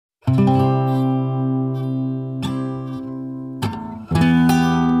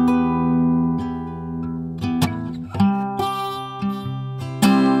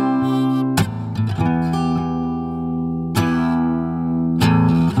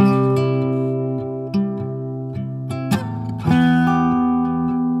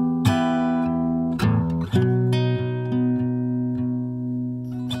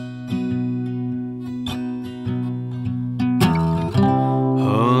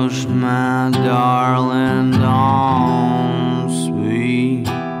hush, my darling, don't speak.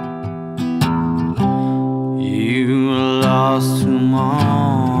 You lost too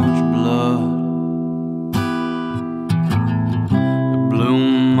much blood. The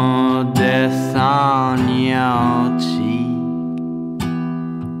bloom of death on your cheek.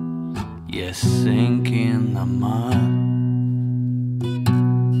 You sink in the mud.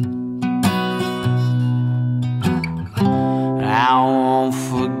 I won't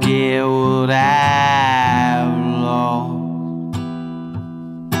forget what I've lost.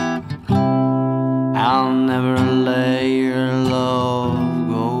 I'll never let your love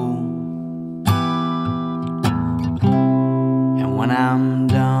go. And when I'm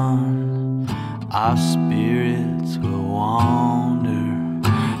done, our spirits will wander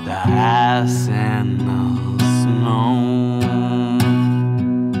the ice and the snow.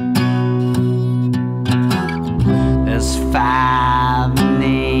 There's 5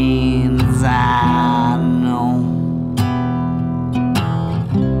 names I know.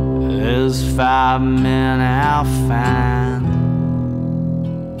 There's 5 men I'll find.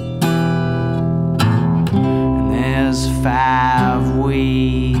 And there's 5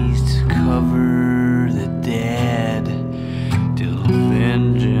 ways to cover the dead till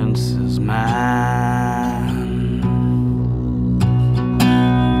vengeance is mine.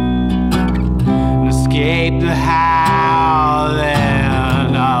 Escape the howling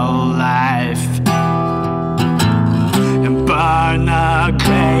of life and burn the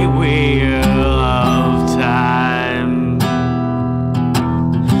great wheel of time.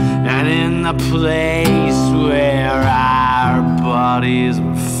 And in the place where our bodies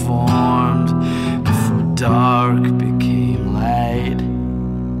were formed before dark became light,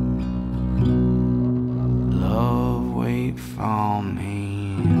 love, wait for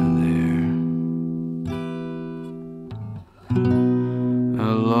me there.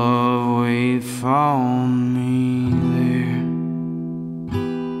 Love, wait for me there.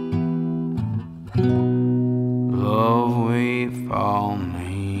 Love, wait for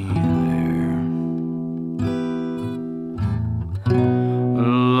me there.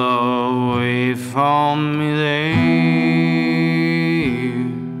 Love, wait for me there.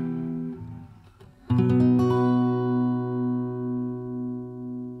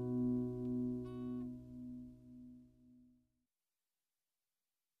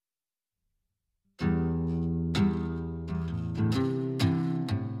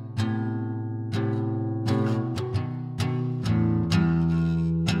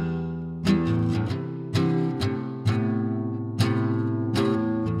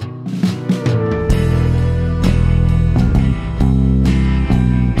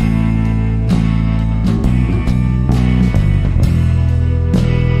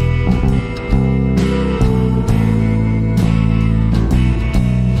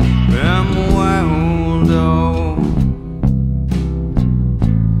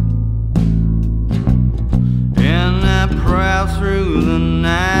 Through the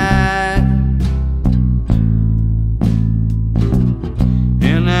night,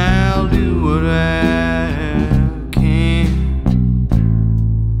 and I'll do what I can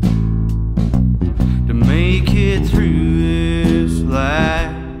to make it through this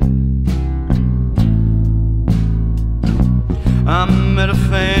life. I met a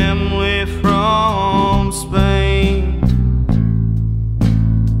family from Spain,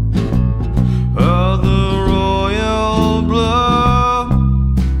 of the royal blood,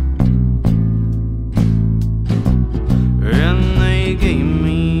 and they gave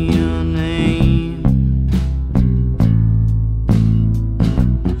me a name.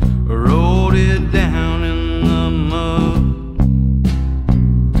 I wrote it down in the mud.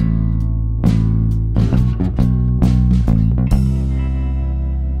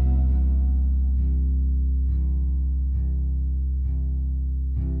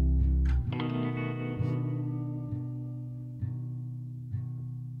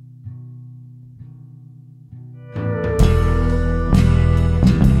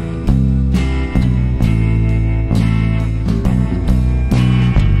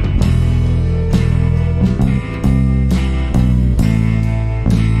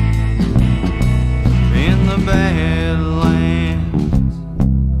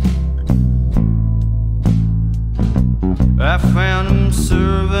 I found him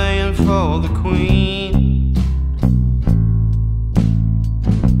surveying for the Queen,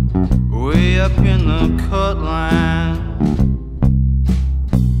 way up in the cut line,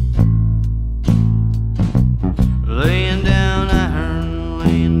 laying down iron,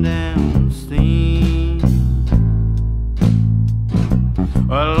 laying down steam,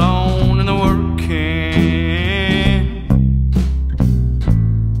 alone in the work camp.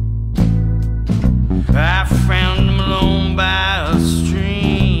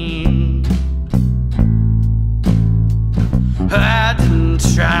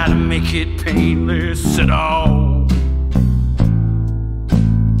 make it painless at all.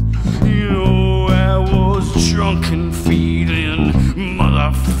 You know, I was drunk and feeling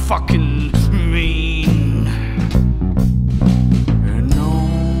motherfucking mean. And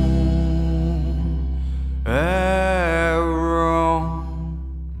on arrow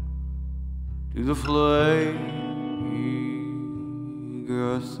to the flagrant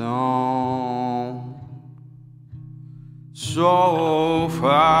song, so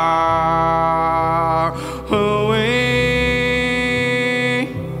far away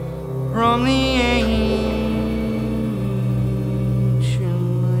from the ancient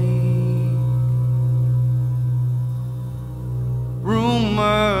lake.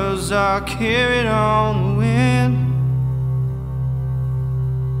 Rumors are carried on the wind.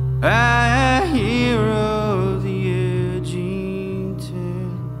 I hear of the edging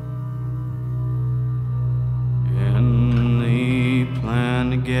tent, and they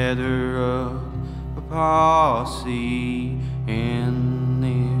plan to gather a posse, and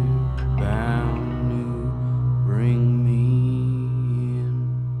they're bound to bring me in.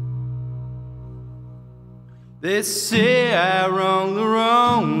 They say I wronged the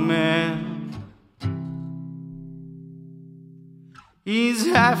wrong man. He's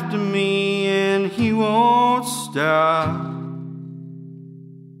after me and he won't stop.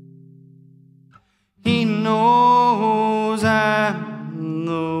 He knows I'm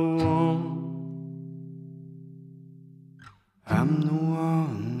the one. I'm the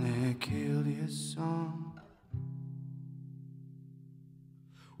one that killed his son.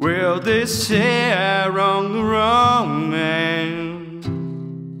 Well, they say I wronged the wrong man.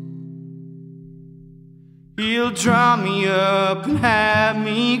 He'll draw me up and have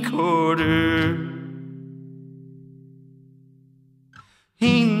me quartered.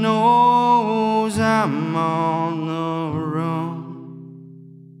 He knows I'm on the run.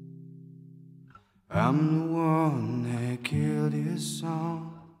 I'm the one that killed his son.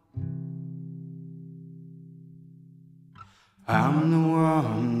 I'm the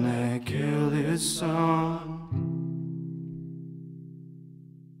one that killed his son.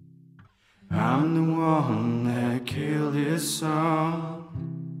 I'm the one that killed his son.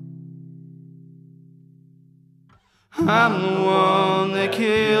 I'm the one that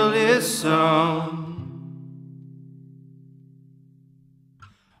killed his son.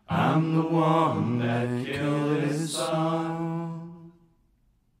 I'm the one that killed his son.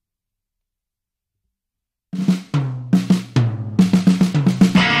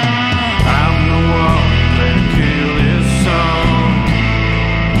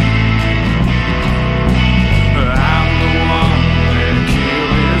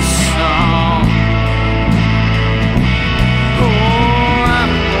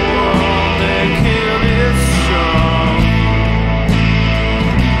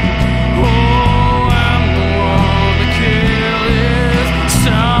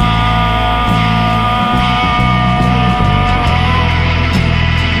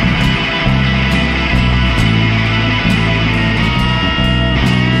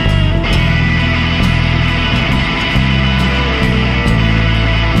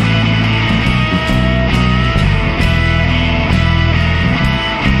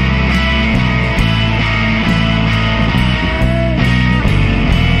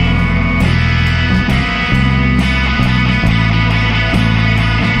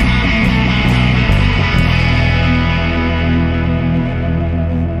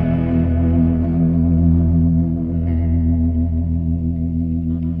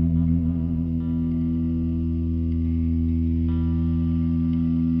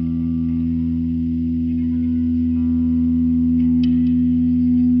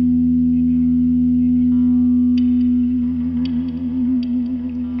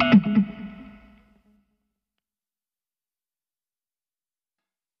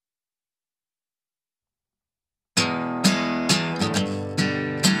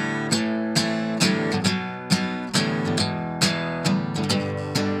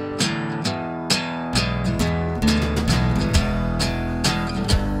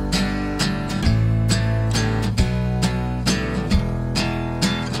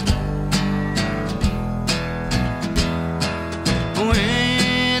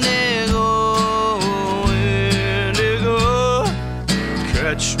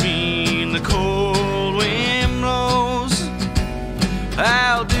 Catch me in the cold wind blows.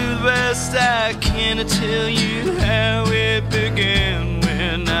 I'll do the best I can to tell you how it began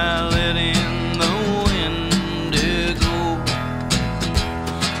when I let in the windigo.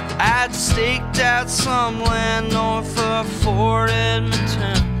 I'd staked out some land north of Fort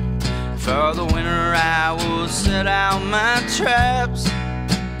Edmonton. For the winter I would set out my traps.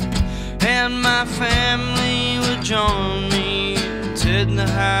 and my family would join me, tending the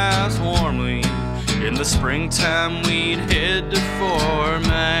house warmly. In the springtime we'd head to Fort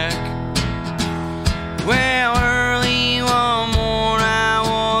Mac. Well, early one morning I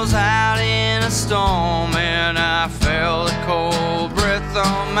was out in a storm, and I felt a cold breath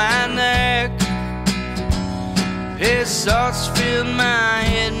on my neck. His thoughts filled my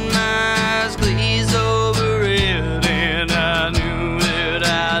head, my eyes glazed over it, and I knew that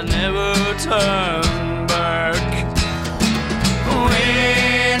I'd never turn back.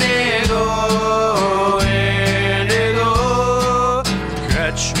 Indigo, indigo,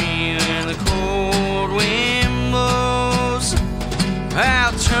 catch me when the cold wind blows.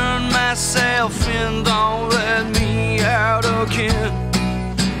 I'll turn myself in, don't let me out again.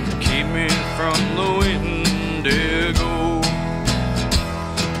 Keep me from the indigo.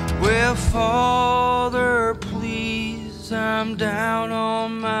 Well, Father, please, I'm down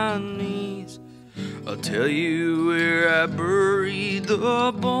on my knees. I'll tell you where I buried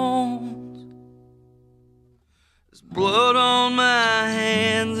the bones. There's blood on my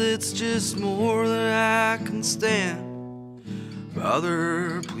hands, it's just more than I can stand.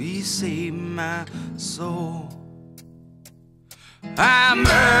 Father, please save my soul. I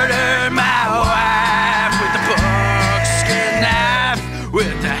murdered my wife with a buckskin knife.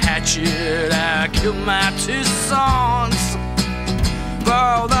 With the hatchet I killed my 2 sons.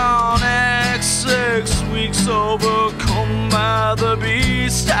 For the next 6 weeks, overcome by the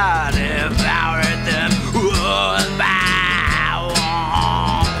beast, I devoured them one by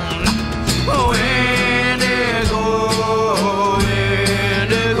one. Oh, indigo,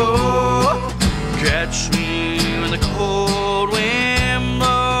 indigo, catch me when the cold wind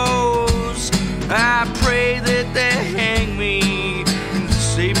blows. I pray that they hang me,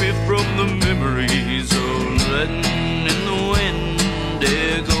 save me from the memories of letting in the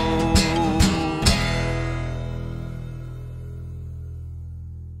indigo.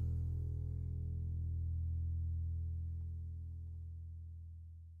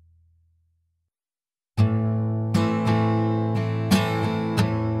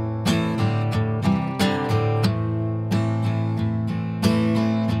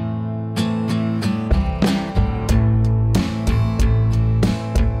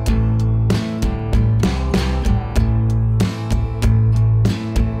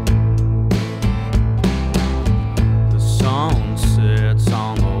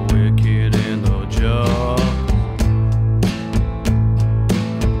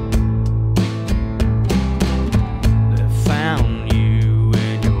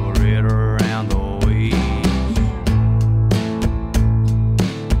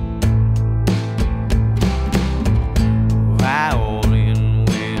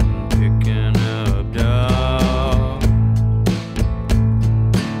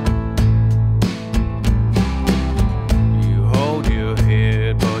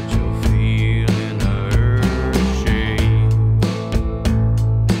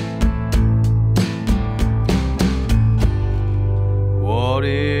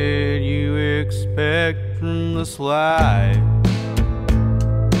 From this life,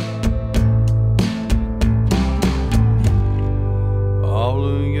 all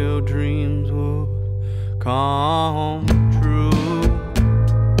of your dreams would come true.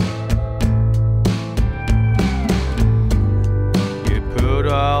 You put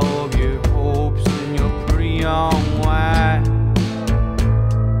all of your hopes in your pretty young wife.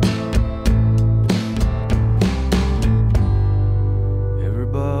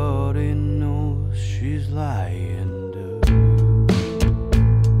 Everybody knows she's lying to you.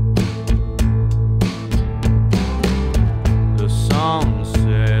 The sun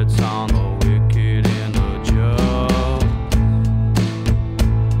sets on the wicked and the just.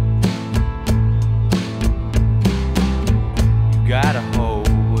 You gotta hope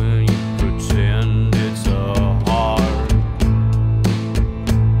when you pretend it's a heart.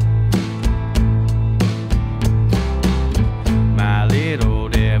 My little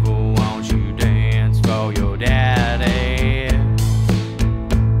devil, won't you dance for your daddy?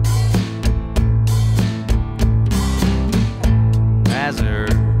 As her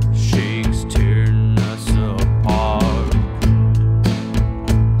shakes tearing us apart.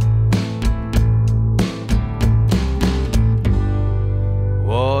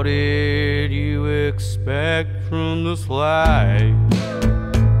 What did you expect from this life?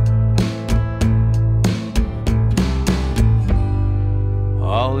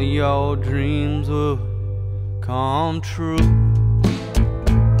 All of your dreams will come true.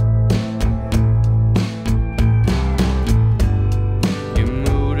 You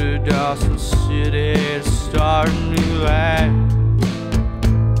moved to Dawson City to start a new life.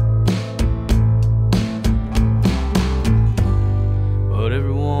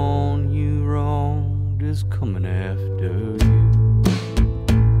 is coming after you.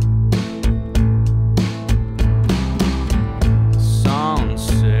 The sun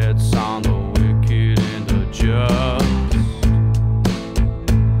sets on the wicked and the just.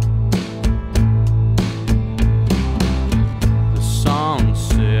 The sun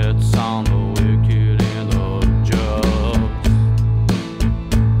sets on the wicked and the just.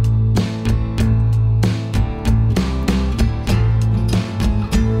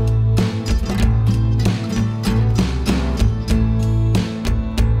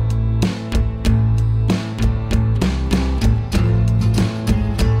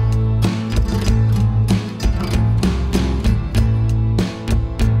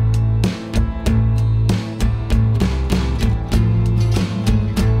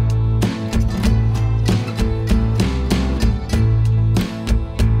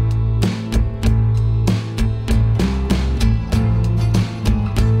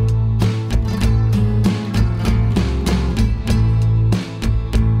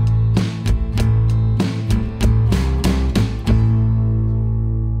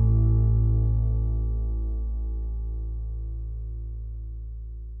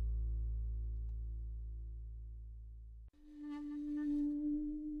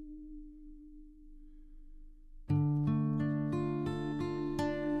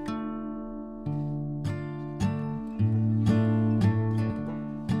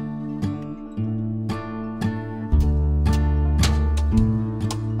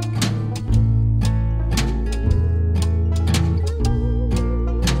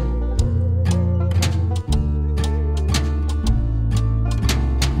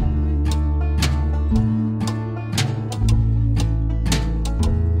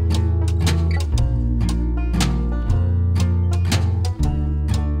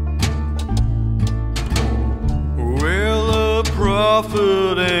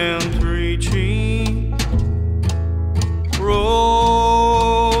 Prophet and preaching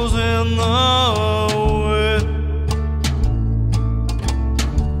rose in the wind,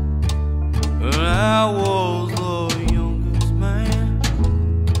 and I was the youngest man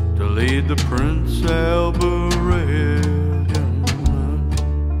to lead the Prince Albert Regiment.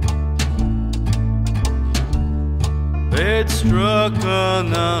 They'd struck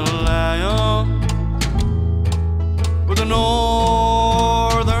on a lion with a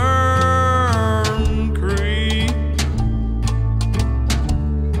northern creed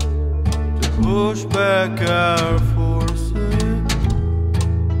to push back our forces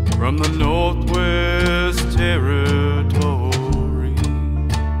from the Northwest Territory.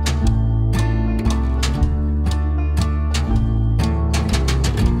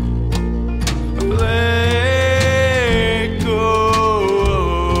 Let go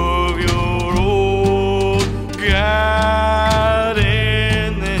of your old God,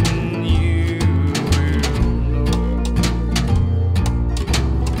 and then you will know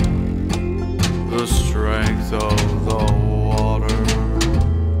the strength of the water.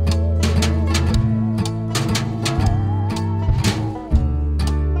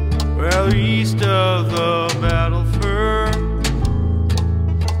 Well, east of the battlefield,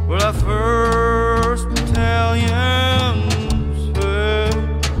 where our first battalions fell,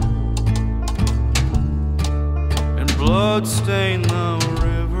 and blood stained the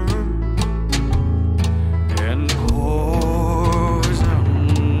river, and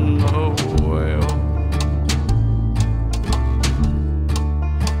poisoned the well.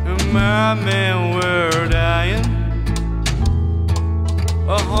 And my men were dying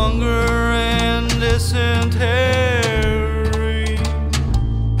of hunger and dysentery.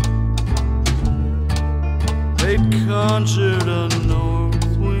 They conjured a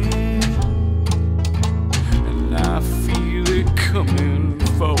north wind, and I feel it coming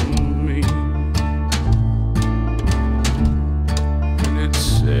for me. And it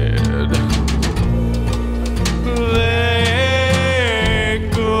said, let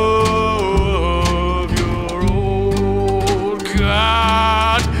go of your old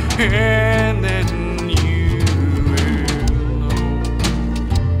God, and then you will know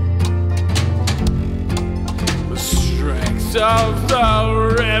the strength of the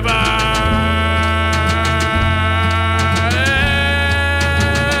river.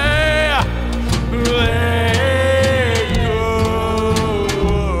 Let go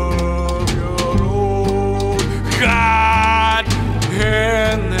of your old God,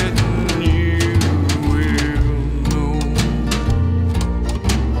 and then you will know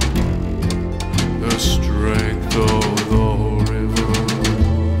the strength of the river.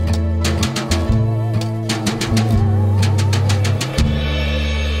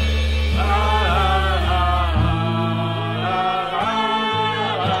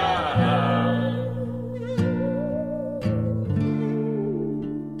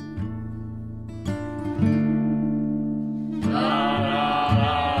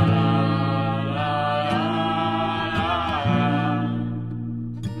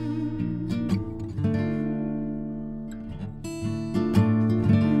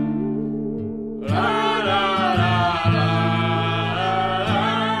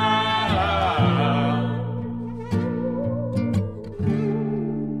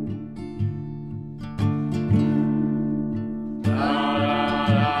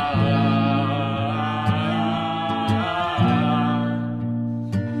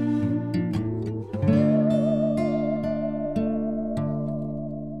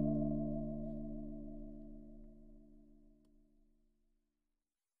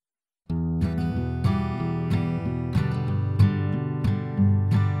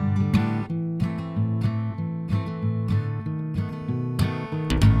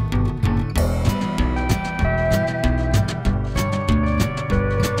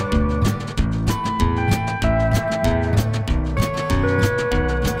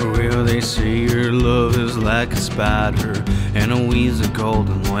 say your love is like a spider and it weaves a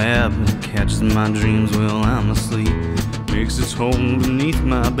golden web and catches my dreams while I'm asleep. Makes its home beneath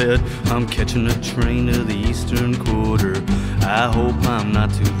my bed. I'm catching a train to the eastern quarter. I hope I'm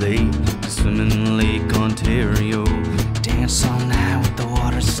not too late to swim in Lake Ontario. Dance all night with the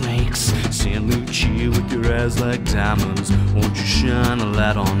water snakes. St. Lucia with your eyes like diamonds. Won't you shine a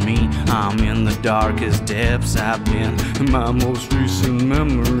light on me? I'm in the darkest depths I've been. In my most recent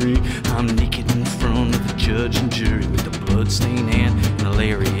memory, I'm naked in front of the judge and jury with the bloodstained hand and a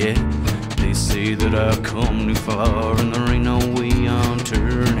lariat. They say that I've come too far and there ain't no way I'm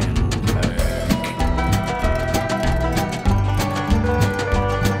turning back.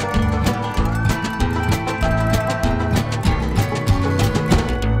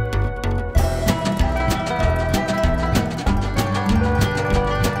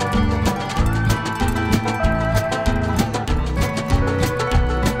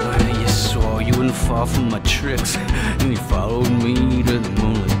 You swore you wouldn't fall for my tricks and you followed me to the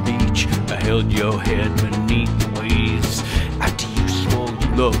moonlit beach. I held your head beneath the waves after you swore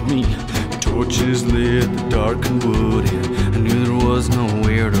you loved me. Torches lit the darkened wood and I knew there was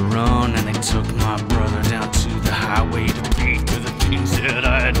nowhere to run. And they took my brother down to the highway to pay for the things that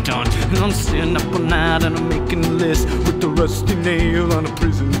I had done. And I'm staying up all night and I'm making a list with the rusty nail on a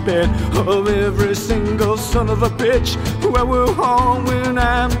prison bed of every single son of a bitch who I will harm when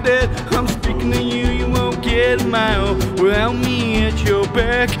I'm dead. I'm speaking to you, you won't get a mile without me at your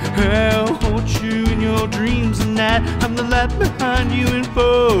back. I'll hold you in your dreams at night. I'm the light behind you in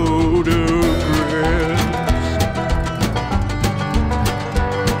photographs.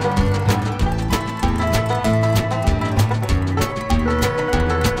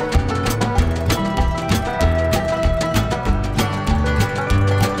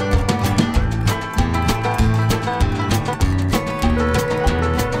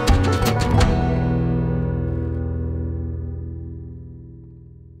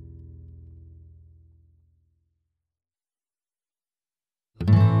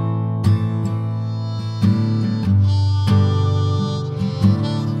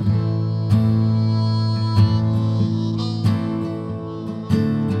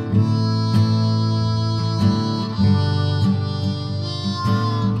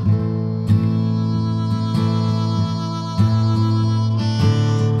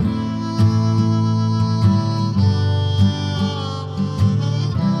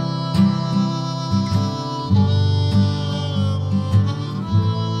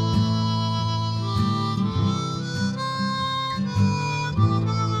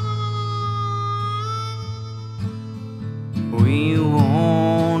 We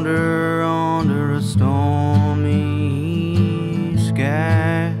wander under a stormy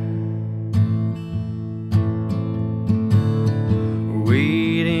sky,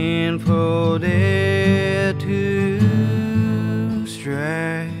 waiting for death to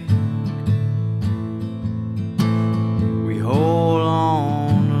strike. We hold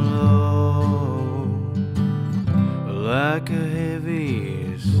on to love like a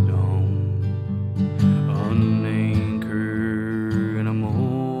heavy stone, unanchored in a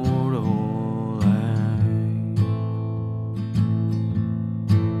mortal life.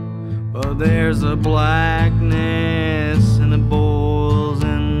 But there's a blackness and it boils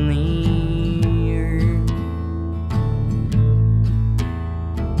in the air.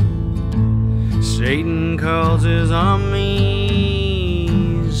 Satan calls his armies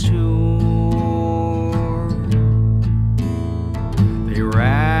to war. They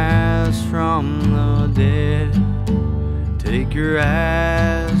rise from the dead. Take your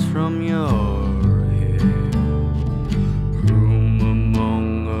eyes from your head. Whom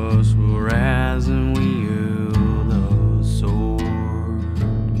among us will rise and wield the sword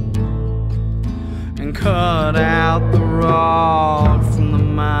and cut out the rod from the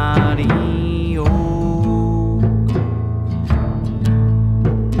mighty oak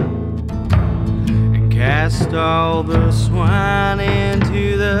and cast all the swine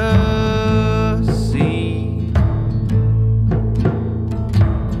into the sea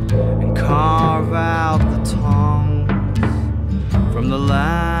and carve out the tongues from the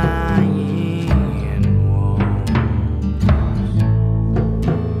lying ones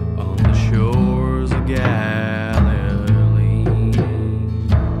on the shores of Galilee.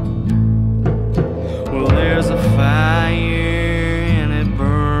 Well, there's a fire and it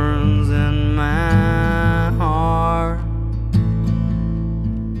burns in my heart,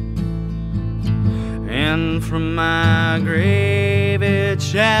 and from my grave it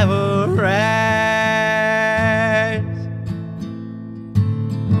shall rise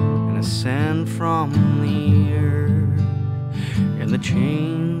and ascend from the earth, and the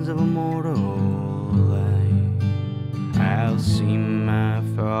chains of a mortal life. I'll see my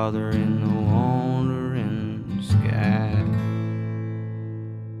Father in the wandering sky.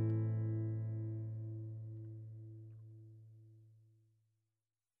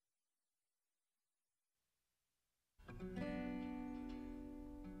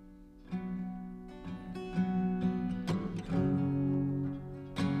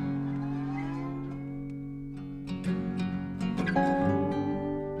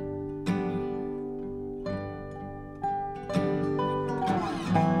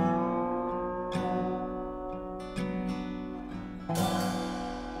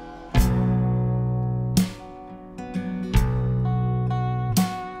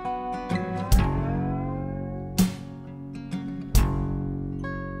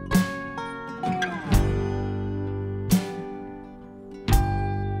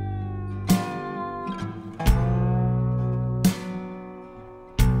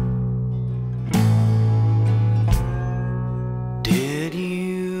 Did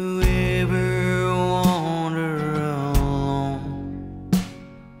you ever wander alone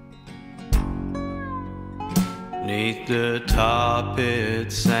neath the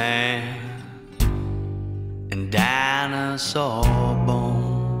tar-pit sand and dinosaur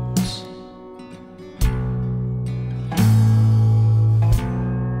bones?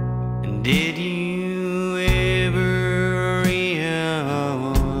 And did you ever realize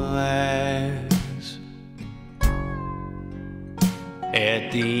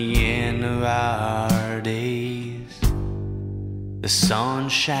at the end of our days the sun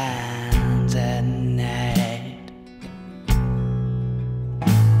shines at night,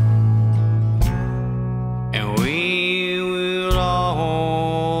 and we will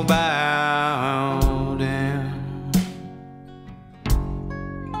all bow down?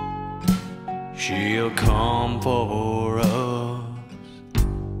 She'll come for us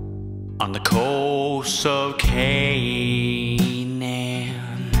on the coast of Canaan.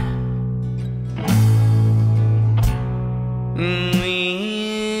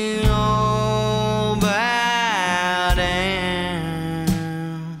 We all bow down.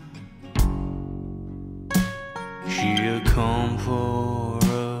 She'll come for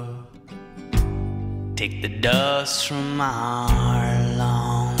us, take the dust from our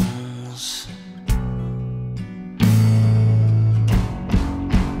lungs.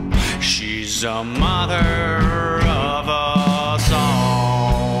 She's a mother of us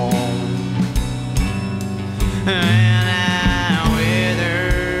all, and I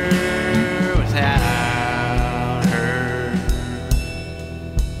wither without her.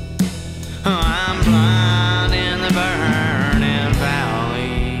 I'm blind in the burning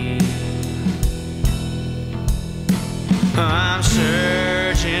valley. I'm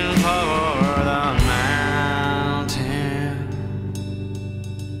searching for the mountain.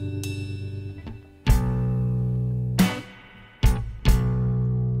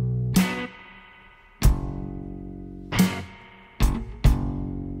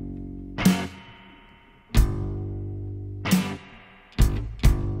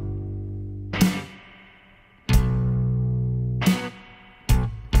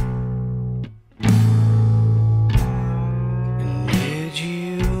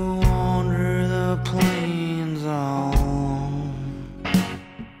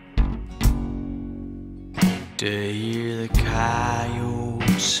 To hear the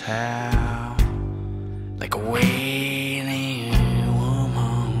coyotes howl like a wailing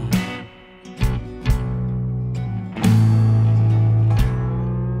woman,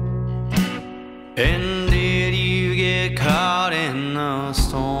 and did you get caught in the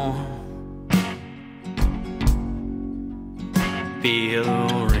storm? Feel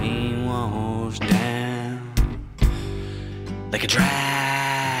the rain wash down like a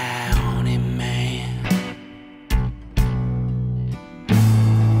drowning man.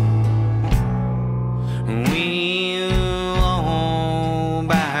 We'll all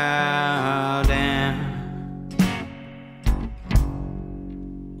bow down.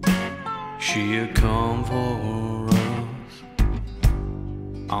 She'll come for us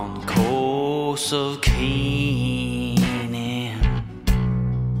on the coast of Canaan.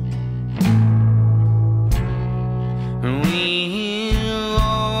 We'll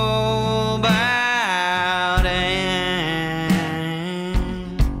all bow down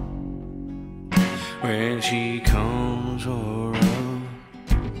when she comes for us,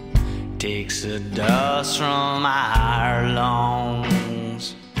 takes the dust from our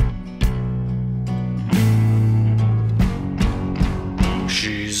lungs.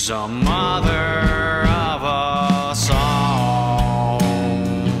 She's a mother of us all,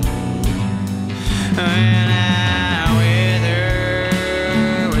 and I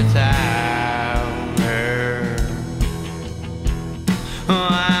wither without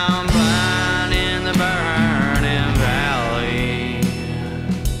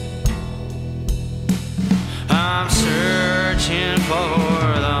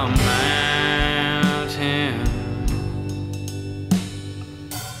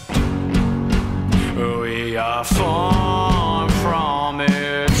are formed from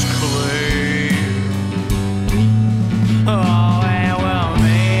its clay. Oh, and we're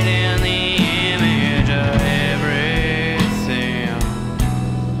made in the image of everything.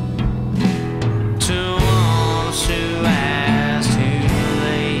 To ones who has two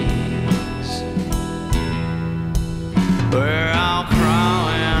legs, we're all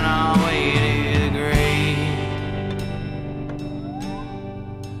crawling our way to the grave.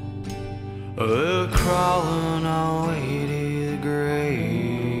 We're crawling our way to the grave.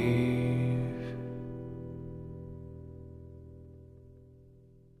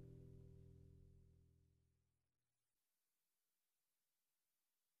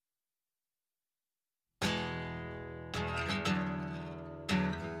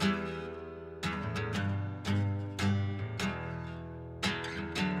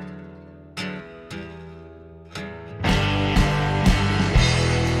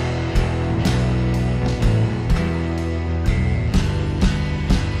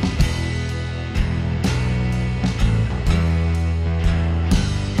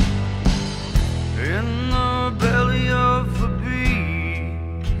 In the belly of the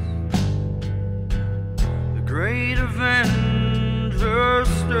beast, the great Avenger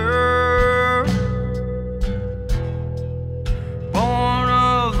stirred, born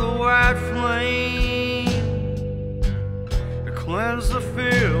of the white flame, to cleanse the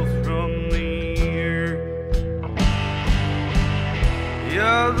filth from the earth. The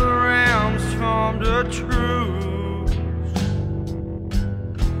other realms formed a truce,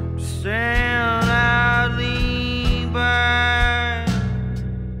 stand idly by,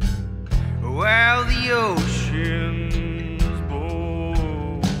 while the oceans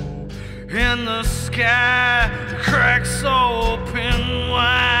bow, and the sky cracks open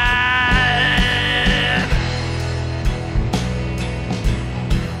wide.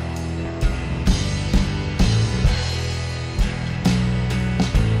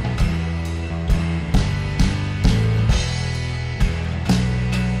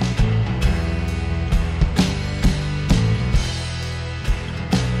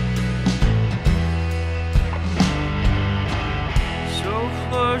 So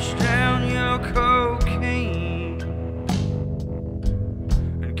flush down your cocaine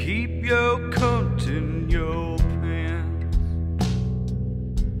and keep your coat in your pants,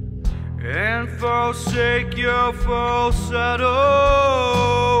 and forsake your falsettos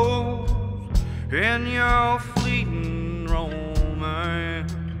and your fleeting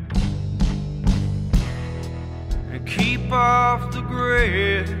romance, and keep off the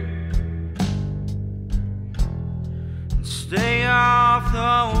grid, stay off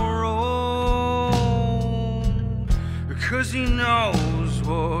the road, because he knows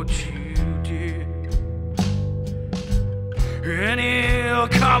what you did, and he'll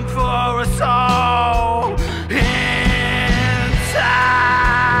come for us all in time.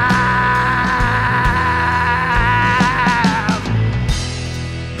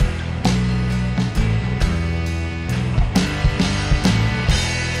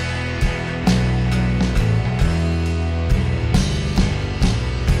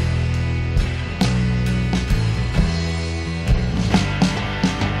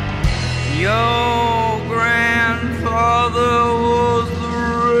 Your grandfather was the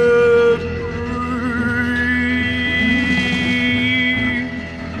Red Tree.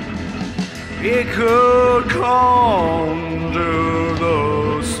 He could conjure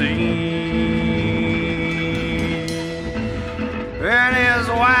the sea, and his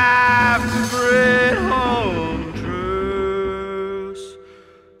wife, the great huntress,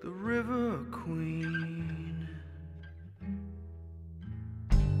 the River Queen.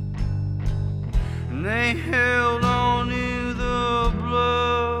 And they held on to the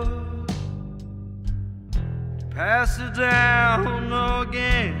blood, pass it down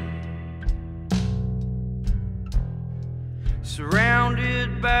again,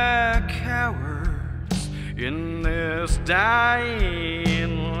 surrounded by cowards in this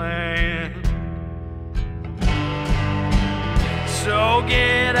dying land. So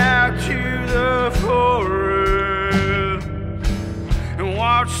get out to the forest and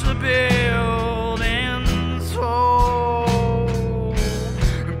watch the buildings fall,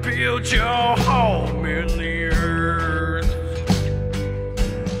 and build your home in the earth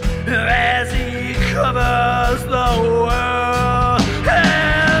as he covers the world.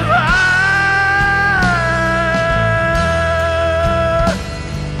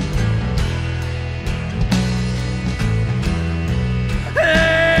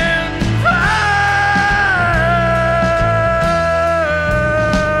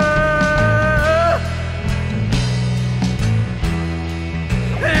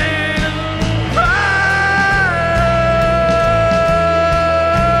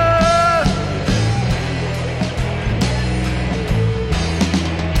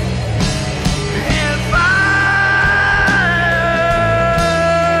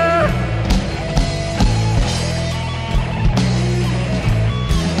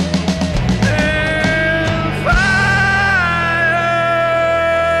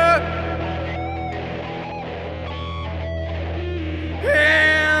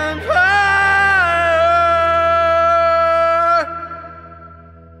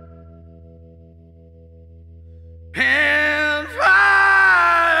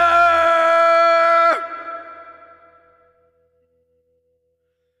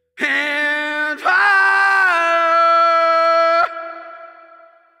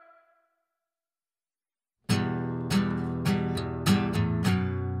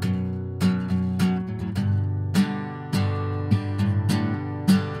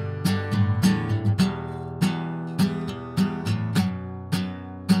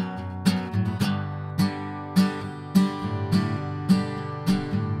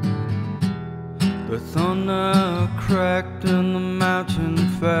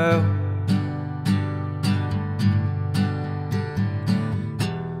 fell.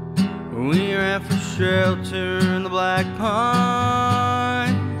 We ran for shelter in the Black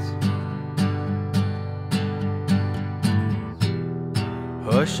Pines.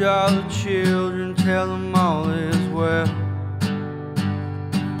 Hush all the children, tell them all is well.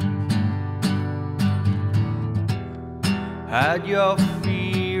 Hide your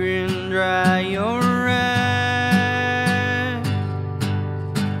fear and dry your wrath.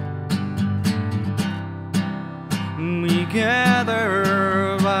 We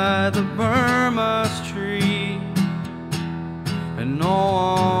gather by the Burmis Tree, and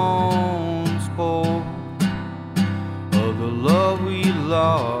no one spoke of the love we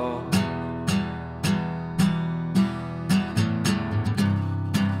lost.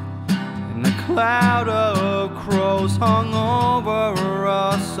 And the cloud of crows hung over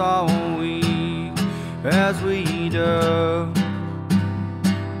us all week as we dug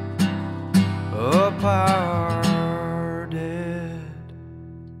up our dead.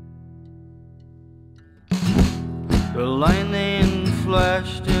 The lightning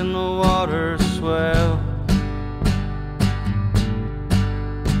flashed and the water swelled.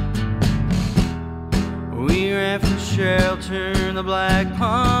 We ran for shelter in the Black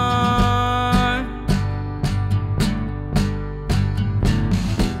Pine.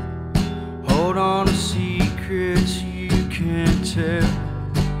 Hold on to secrets you can't tell.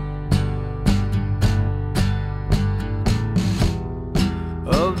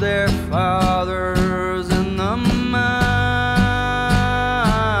 Of their fathers and the mine.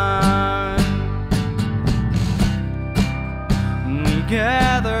 We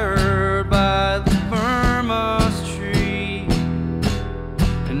gathered by the Burmis Tree,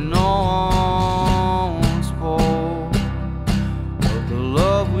 and no one spoke of the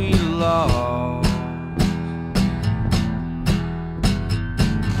love we lost.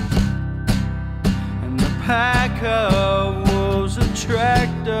 And the pack of wolves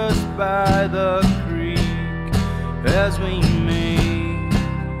attract us by the creek as we make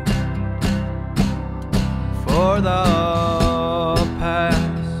for the pass.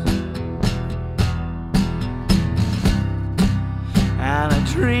 And I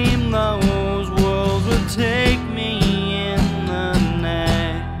dreamed those wolves would take me in the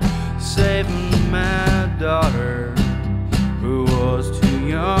night, saving my daughter who was too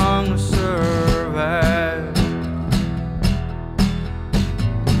young to survive.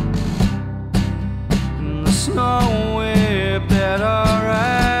 And the snow whipped at our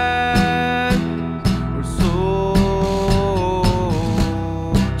eyes. We're so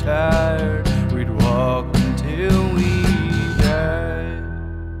tired, we'd walk until we died.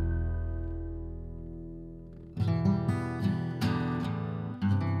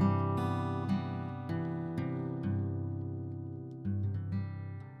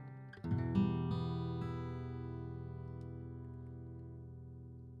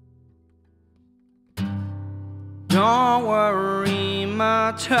 Don't worry,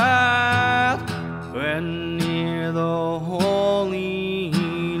 my child, we're near the Holy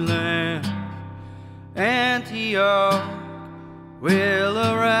Land. Antioch will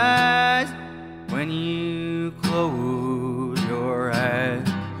arise when you close your eyes.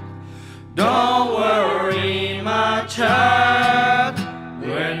 Don't worry, my child,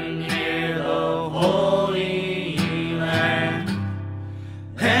 we're near